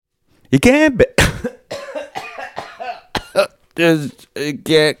You can't be. You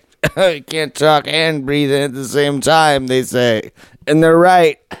can't talk and breathe at the same time, they say. And they're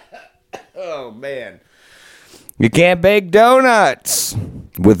right. Oh, man. You can't bake donuts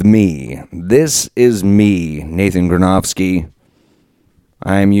with me. This is me, Nathan Granovsky.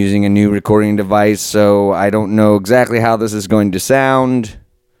 I'm using a new recording device, so I don't know exactly how this is going to sound.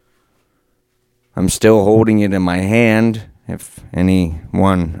 I'm still holding it in my hand. If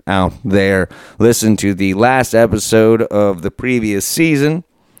anyone out there listened to the last episode of the previous season,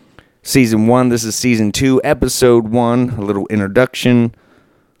 Season 1, this is Season 2, Episode 1, a little introduction.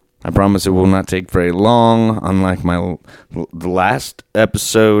 I promise it will not take very long, unlike the last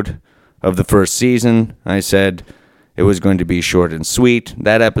episode of the first season. I said it was going to be short and sweet.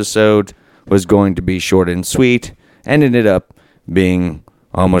 That episode was going to be short and sweet, and ended up being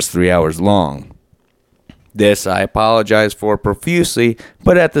almost 3 hours long. This I apologize for profusely,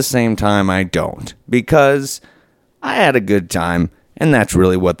 but at the same time I don't, because I had a good time, and that's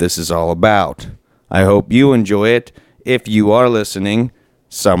really what this is all about. I hope you enjoy it, if you are listening,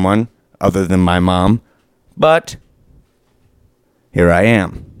 someone other than my mom, but here I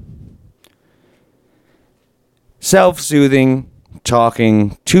am. Self-soothing,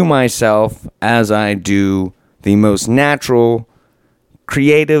 talking to myself as I do the most natural,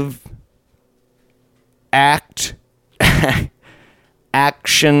 creative action,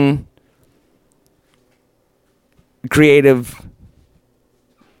 creative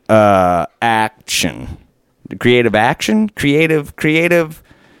action. Creative action?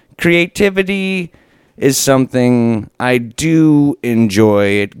 Creativity is something I do enjoy.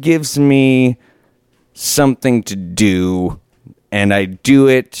 It gives me something to do, and I do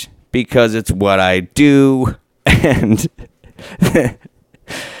it because it's what I do, and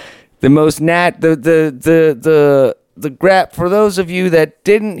the most the for those of you that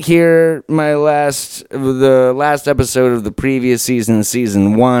didn't hear the last episode of the previous season,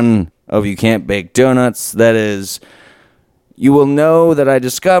 Season 1 of You Can't Bake Donuts, that is, you will know that I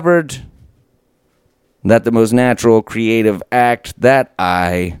discovered that the most natural creative act that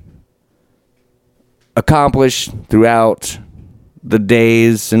I accomplish throughout the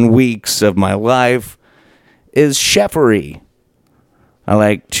days and weeks of my life is chefery. I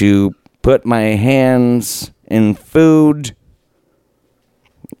like to put my hands in food,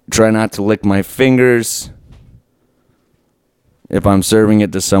 try not to lick my fingers if I'm serving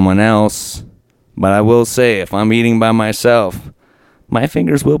it to someone else, but I will say if I'm eating by myself, my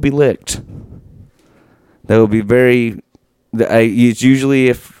fingers will be licked. That will be it's usually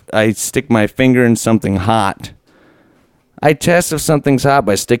if I stick my finger in something hot. I test if something's hot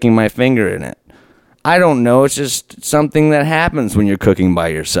by sticking my finger in it. I don't know, it's just something that happens when you're cooking by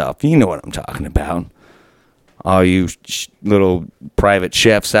yourself. You know what I'm talking about. All you little private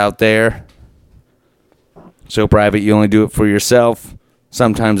chefs out there. So private you only do it for yourself.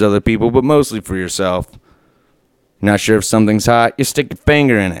 Sometimes other people, but mostly for yourself. Not sure if something's hot, you stick your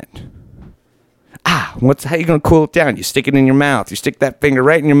finger in it. How you going to cool it down? You stick it in your mouth. You stick that finger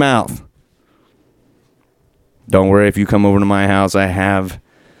right in your mouth. Don't worry, if you come over to my house, I have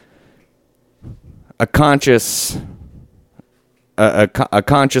a conscious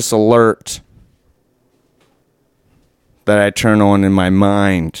alert that I turn on in my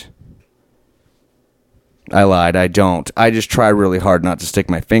mind. I lied, I don't. I just try really hard not to stick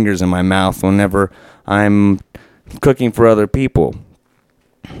my fingers in my mouth whenever I'm cooking for other people.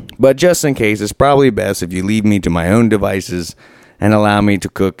 But just in case, it's probably best if you leave me to my own devices and allow me to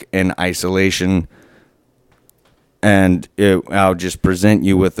cook in isolation, and I'll just present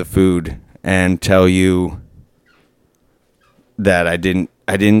you with the food and tell you that I didn't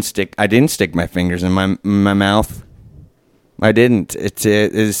stick my fingers in my mouth. I didn't. It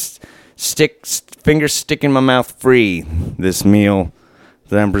is fingers stick in my mouth free. This meal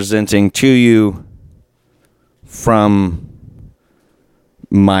that I'm presenting to you from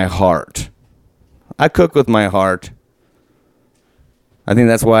my heart. I cook with my heart. I think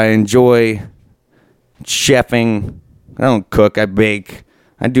that's why I enjoy chefing. I don't cook, I bake.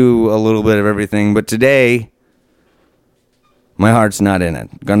 I do a little bit of everything, but today, my heart's not in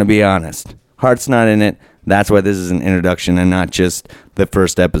it. Gonna be honest. Heart's not in it. That's why this is an introduction and not just the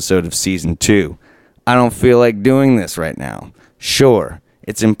first episode of Season 2. I don't feel like doing this right now. Sure,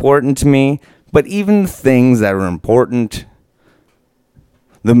 it's important to me, but even the things that are important,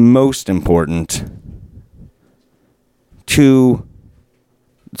 the most important to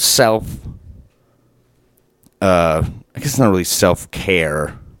I guess it's not really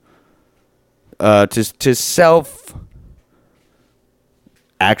self-care. To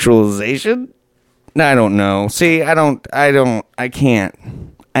self-actualization? I don't know. See, I can't.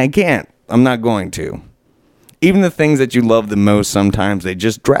 I can't. I'm not going to. Even the things that you love the most, sometimes they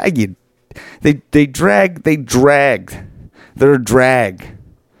just drag you. They drag. They're a drag.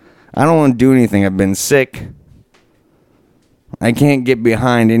 I don't want to do anything. I've been sick. I can't get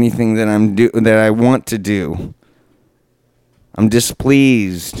behind anything that I want to do. I'm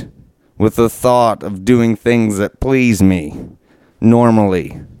displeased with the thought of doing things that please me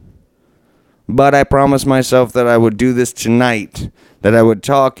normally. But I promised myself that I would do this tonight, that I would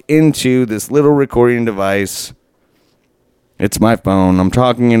talk into this little recording device. It's my phone. I'm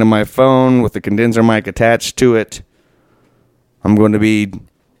talking into my phone with the condenser mic attached to it. I'm going to be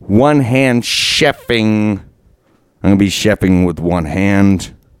one hand chefing. I'm going to be chefing with one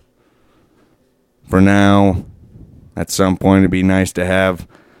hand. For now, at some point, it'd be nice to have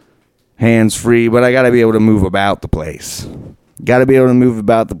hands free, but I got to be able to move about the place. Got to be able to move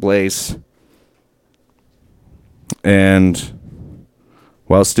about the place. And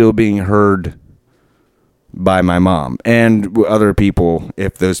while still being heard by my mom and other people,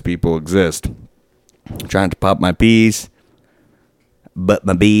 if those people exist. Trying to pop my bees, but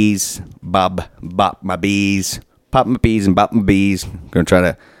my bees, bop my bees, pop my bees and bop my bees. Gonna try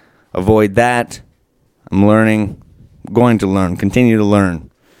to avoid that. I'm learning, going to learn, continue to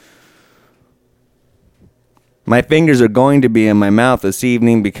learn. My fingers are going to be in my mouth this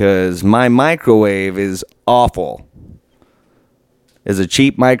evening because my microwave is awful. It's a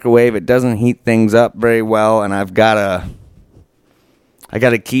cheap microwave. It doesn't heat things up very well, and I gotta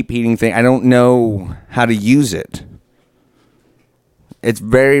keep heating things. I don't know how to use it. It's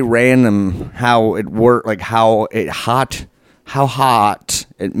very random how it works, like how hot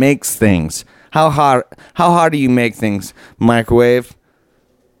it makes things. How hot do you make things? Microwave?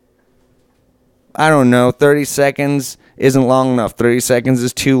 I don't know. 30 seconds isn't long enough. 30 seconds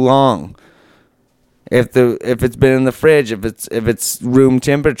is too long. If it's been in the fridge, if it's room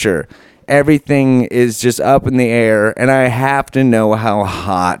temperature, everything is just up in the air, and I have to know how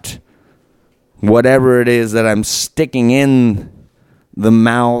hot whatever it is that I'm sticking the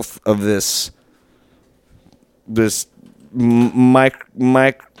mouth of this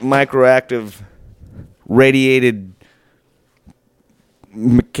microactive radiated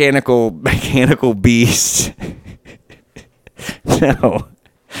mechanical beast. No.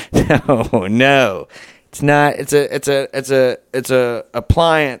 It's not. It's a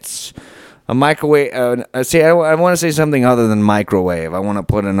appliance. A microwave. I want to say something other than microwave. I want to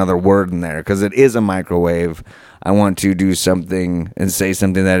put another word in there because it is a microwave. I want to do something and say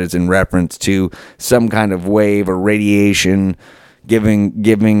something that is in reference to some kind of wave or radiation. Giving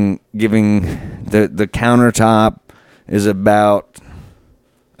the countertop is about,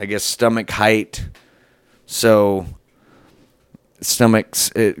 I guess, stomach height. So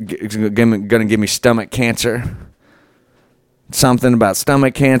stomach's gonna give me stomach cancer. Something about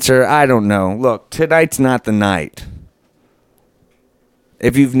stomach cancer. I don't know. Look, tonight's not the night.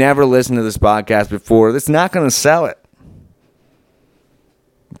 If you've never listened to this podcast before, it's not going to sell it.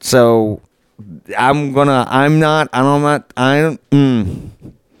 So no.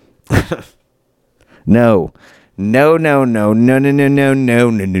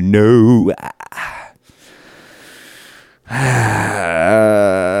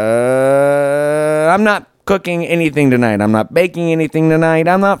 I'm not cooking anything tonight. I'm not baking anything tonight.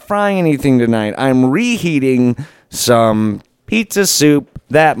 I'm not frying anything tonight. I'm reheating some pizza soup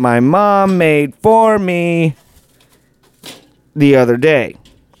that my mom made for me the other day.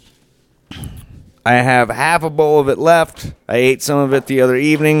 I have half a bowl of it left. I ate some of it the other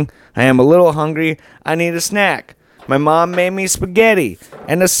evening. I am a little hungry. I need a snack. My mom made me spaghetti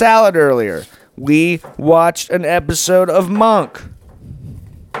and a salad earlier. We watched an episode of Monk.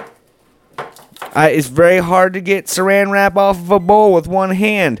 It's very hard to get saran wrap off of a bowl with one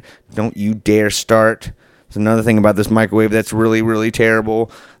hand. Don't you dare start. There's another thing about this microwave that's really, really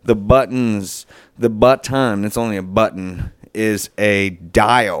terrible. The buttons, the button, it's only a button, is a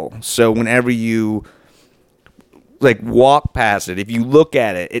dial. So whenever you walk past it, if you look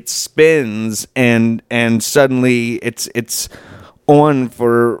at it, it spins and suddenly it's on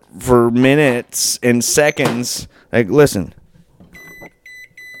for minutes and seconds. Listen.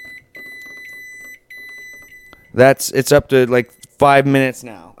 It's up to 5 minutes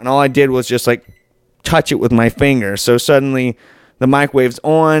now. And all I did was just touch it with my finger. So suddenly the microwave's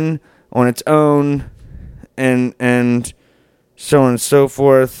on its own and so on and so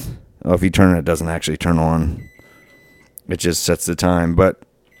forth. Oh, if you turn it, it doesn't actually turn on. It just sets the time. But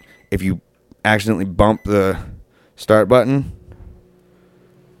if you accidentally bump the start button,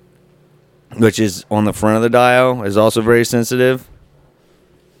 which is on the front of the dial, is also very sensitive.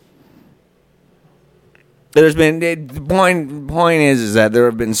 The point is that there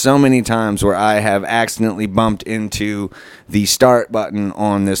have been so many times where I have accidentally bumped into the start button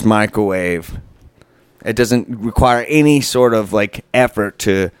on this microwave. It doesn't require any sort of like effort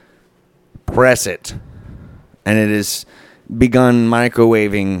to press it, and it has begun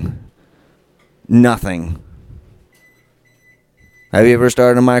microwaving nothing. Have you ever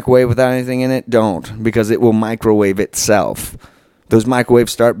started a microwave without anything in it? Don't, because it will microwave itself. Those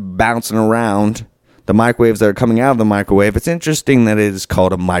microwaves start bouncing around. The microwaves that are coming out of the microwave. It's interesting that it is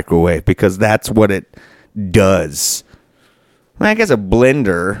called a microwave because that's what it does. I guess a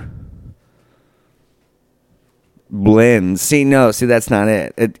blender blends. See, that's not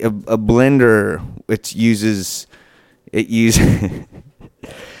it. A blender, it uses the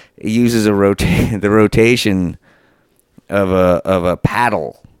rotation of a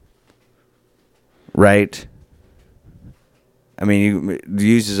paddle, right? I mean, it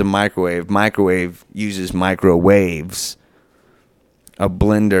uses a microwave. Microwave uses microwaves. A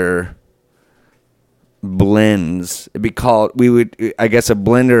blender blends. It'd be called. I guess a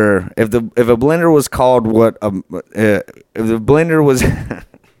blender. If a blender was called what? If the blender was,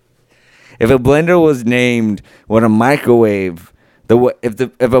 if a blender was named what a microwave. If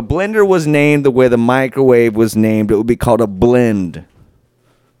a blender was named the way the microwave was named, it would be called a blend.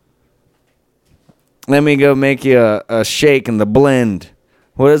 Let me go make you a shake in the blend.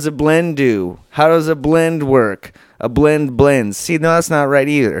 What does a blend do? How does a blend work? A blend blends. See, no, that's not right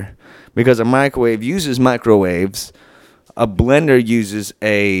either. Because a microwave uses microwaves. A blender uses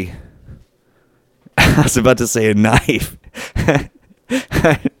a... I was about to say a knife. It's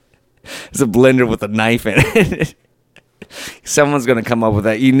a blender with a knife in it. Someone's going to come up with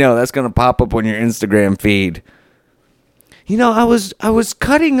that. That's going to pop up on your Instagram feed. I was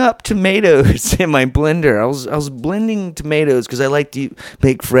cutting up tomatoes in my blender. I was blending tomatoes because I like to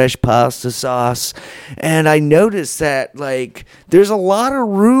make fresh pasta sauce, and I noticed that there's a lot of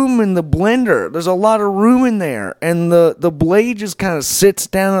room in the blender. There's a lot of room in there, and the blade just kind of sits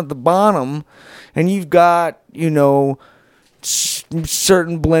down at the bottom, and you've got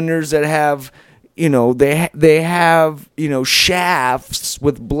certain blenders that have. They have shafts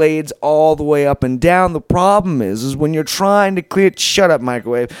with blades all the way up and down. The problem is when you're trying to clean it, shut up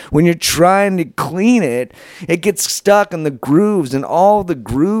microwave, when you're trying to clean it, it gets stuck in the grooves, and all the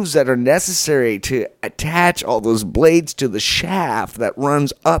grooves that are necessary to attach all those blades to the shaft that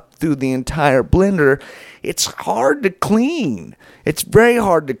runs up through the entire blender, it's hard to clean. It's very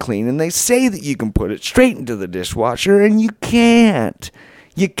hard to clean, and they say that you can put it straight into the dishwasher, and you can't.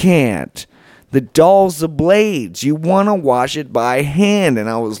 You can't. The dull's the blades. You want to wash it by hand. And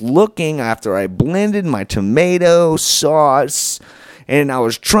I was looking after I blended my tomato sauce and I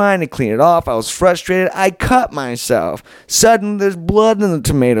was trying to clean it off. I was frustrated. I cut myself. Suddenly there's blood in the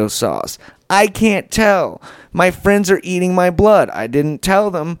tomato sauce. I can't tell. My friends are eating my blood. I didn't tell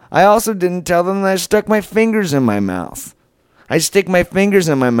them. I also didn't tell them that I stuck my fingers in my mouth. I stick my fingers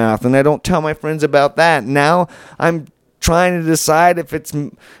in my mouth and I don't tell my friends about that. Now I'm trying to decide if it's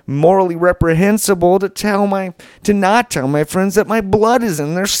morally reprehensible to not tell my friends that my blood is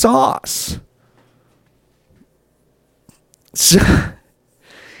in their sauce. So,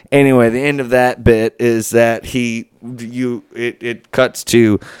 anyway, the end of that bit is that it cuts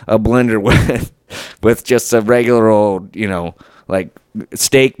to a blender with just a regular old,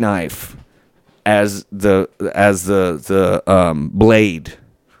 steak knife as the blade.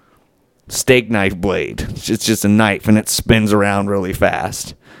 Steak knife blade. It's just a knife and it spins around really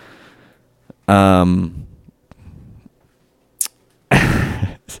fast. I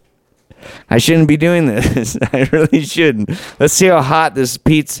shouldn't be doing this. I really shouldn't. Let's see how hot this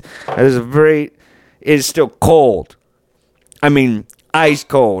pizza is. Still cold. I mean, ice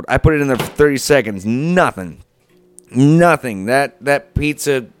cold. I put it in there for 30 seconds. Nothing. That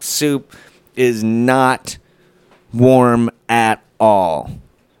pizza soup is not warm at all.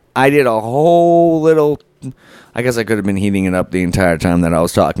 I did a whole little, I guess I could have been heating it up the entire time that I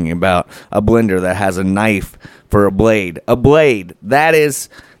was talking about a blender that has a knife for a blade. A blade. That is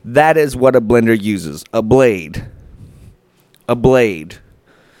what a blender uses. A blade. A blade.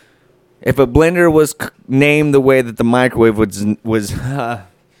 If a blender was named the way that the microwave was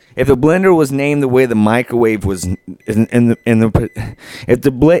if the blender was named the way the microwave was if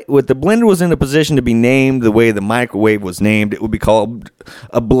the blender was in a position to be named the way the microwave was named, it would be called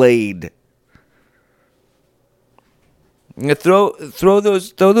a blade. Throw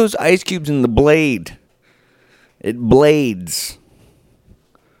those ice cubes in the blade. It blades.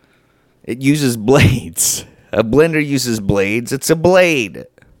 It uses blades. A blender uses blades. It's a blade.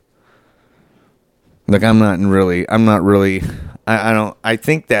 Look, I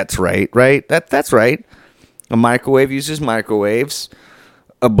think that's right? That's right. A microwave uses microwaves.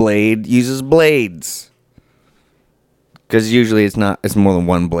 A blade uses blades. Because usually it's more than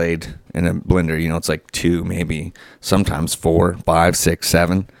one blade in a blender. It's like 2, maybe. Sometimes 4, 5, 6,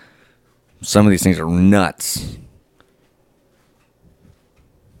 7. Some of these things are nuts.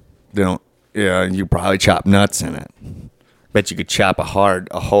 You probably chop nuts in it. Bet you could chop a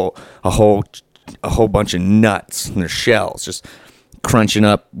whole bunch of nuts in their shells, just crunching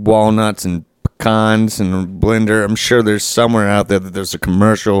up walnuts and pecans in a blender. I'm sure there's somewhere out there that there's a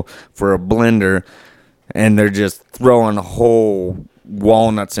commercial for a blender, and they're just throwing whole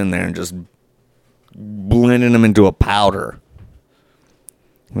walnuts in there and just blending them into a powder.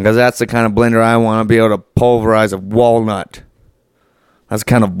 Because that's the kind of blender I want, to be able to pulverize a walnut. That's the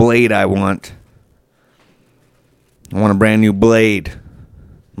kind of blade I want. I want a brand new blade.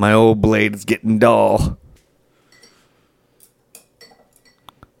 My old blade is getting dull.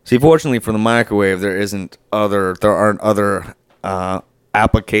 See, fortunately for the microwave, there aren't other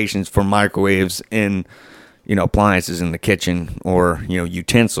applications for microwaves in, appliances in the kitchen or,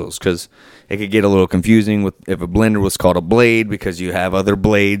 utensils, because it could get a little confusing if a blender was called a blade, because you have other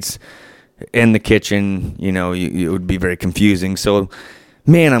blades in the kitchen. It would be very confusing. So,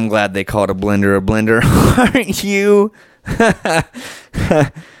 man, I'm glad they called a blender, aren't you?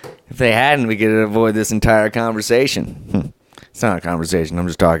 If they hadn't, we could avoid this entire conversation. It's not a conversation. I'm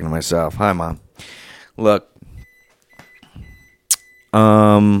just talking to myself. Hi, Mom. Look.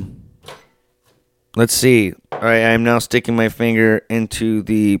 Let's see. All right, I am now sticking my finger into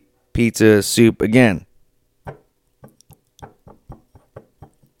the pizza soup again.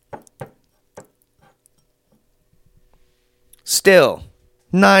 Still,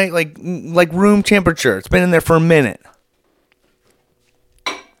 not like room temperature. It's been in there for a minute,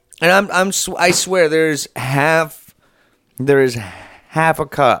 and I swear there is half a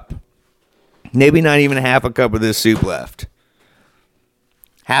cup, maybe not even half a cup of this soup left.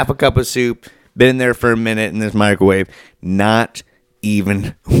 Half a cup of soup, been in there for a minute in this microwave, not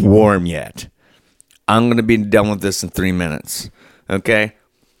even warm yet. I'm going to be done with this in 3 minutes, okay?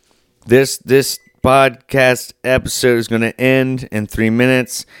 This podcast episode is going to end in 3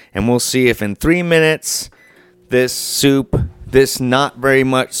 minutes, and we'll see if in 3 minutes this not very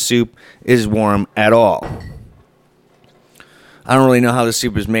much soup, is warm at all. I don't really know how the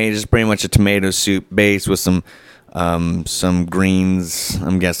soup is made. It's pretty much a tomato soup base with some greens.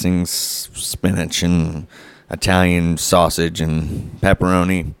 I'm guessing spinach and Italian sausage and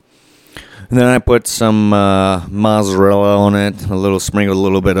pepperoni. And then I put some mozzarella on it, sprinkled a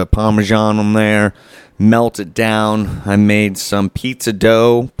little bit of Parmesan on there, melt it down. I made some pizza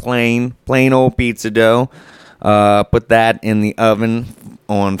dough, plain old pizza dough. Put that in the oven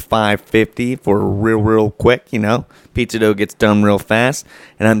on 550 for real quick, Pizza dough gets done real fast.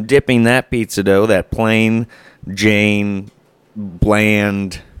 And I'm dipping that pizza dough, that plain Jane,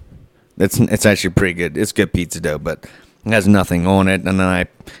 bland, it's actually pretty good. It's good pizza dough, but it has nothing on it. And then I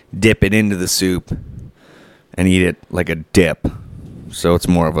dip it into the soup and eat it like a dip. So it's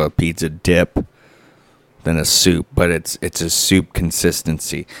more of a pizza dip than a soup, but it's a soup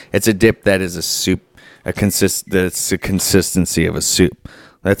consistency. It's a dip that is a soup. That's the consistency of a soup.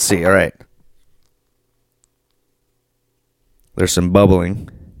 Let's see. All right. There's some bubbling.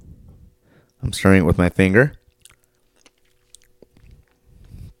 I'm stirring it with my finger.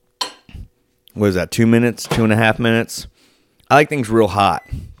 What is that? 2 minutes? 2.5 minutes? I like things real hot,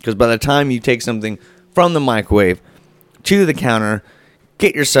 because by the time you take something from the microwave to the counter,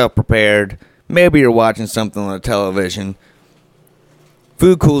 get yourself prepared. Maybe you're watching something on the television.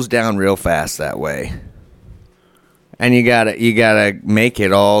 Food cools down real fast that way. And you gotta make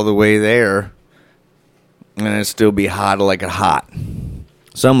it all the way there, and it still be hot. I like it hot.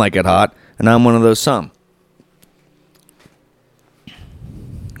 Some like it hot, and I'm one of those some.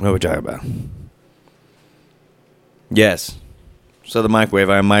 What are we talking about? Yes. So the microwave.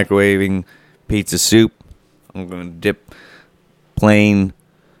 I'm microwaving pizza soup. I'm going to dip plain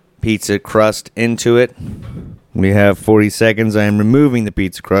pizza crust into it. We have 40 seconds. I am removing the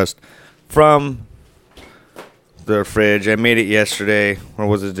pizza crust from the fridge. I made it yesterday, or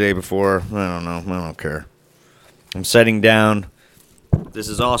was it the day before? I don't know. I don't care. I'm setting down. This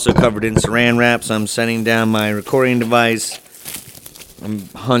is also covered in saran wrap, so I'm setting down my recording device. I'm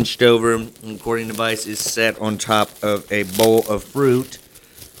hunched over. The recording device is set on top of a bowl of fruit.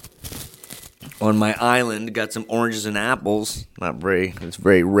 On my island, got some oranges and apples. It's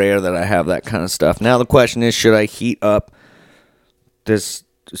very rare that I have that kind of stuff. Now the question is, should I heat up this?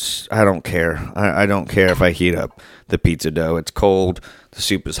 I don't care. I don't care if I heat up the pizza dough. It's cold. The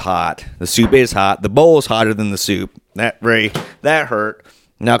soup is hot. The soup is hot. The bowl is hotter than the soup. That hurt.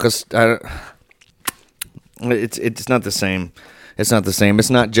 Now, because It's not the same. It's not the same. It's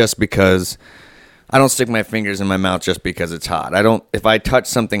not just because I don't stick my fingers in my mouth just because it's hot. If I touch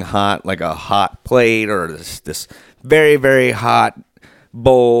something hot, like a hot plate or this very, very hot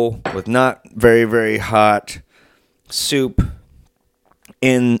bowl with not very, very hot soup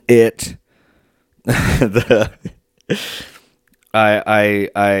in it,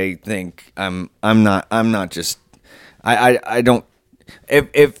 I think I'm not just I don't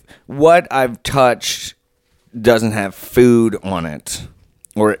if what I've touched doesn't have food on it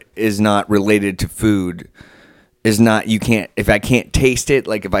or is not related to food is not if I can't taste it,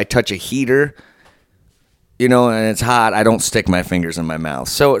 like if I touch a heater, and it's hot, I don't stick my fingers in my mouth.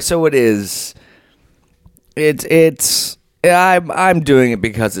 So it is I'm doing it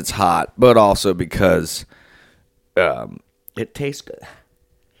because it's hot, but also because it tastes good.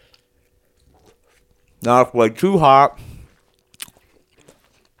 Not like too hot.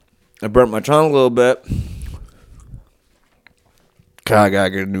 I burnt my tongue a little bit. God, I gotta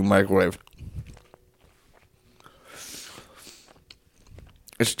get a new microwave.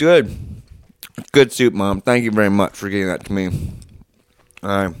 It's good. It's good soup, Mom. Thank you very much for getting that to me.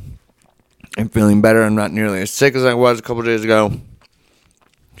 I'm feeling better. I'm not nearly as sick as I was a couple days ago,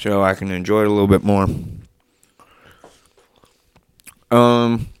 so I can enjoy it a little bit more.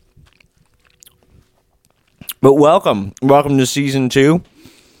 But welcome to season 2.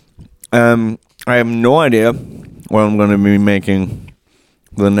 I have no idea what I'm going to be making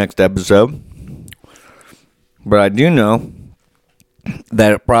for the next episode, but I do know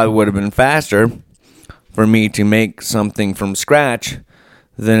that it probably would have been faster for me to make something from scratch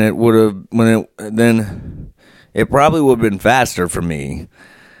than it would have it probably would have been faster for me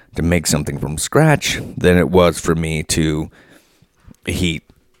to make something from scratch than it was for me to heat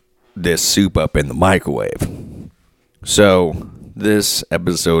this soup up in the microwave. So this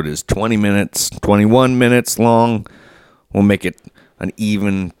episode is 21 minutes long. We'll make it an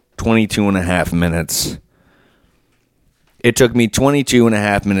even 22 and a half minutes. It took me 22 and a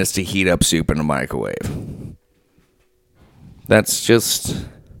half minutes to heat up soup in a microwave. That's just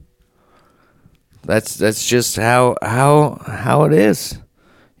how it is.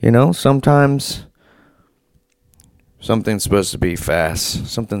 Sometimes something's supposed to be fast,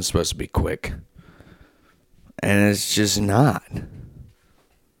 something's supposed to be quick. And it's just not.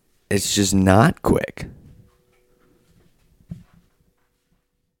 It's just not quick.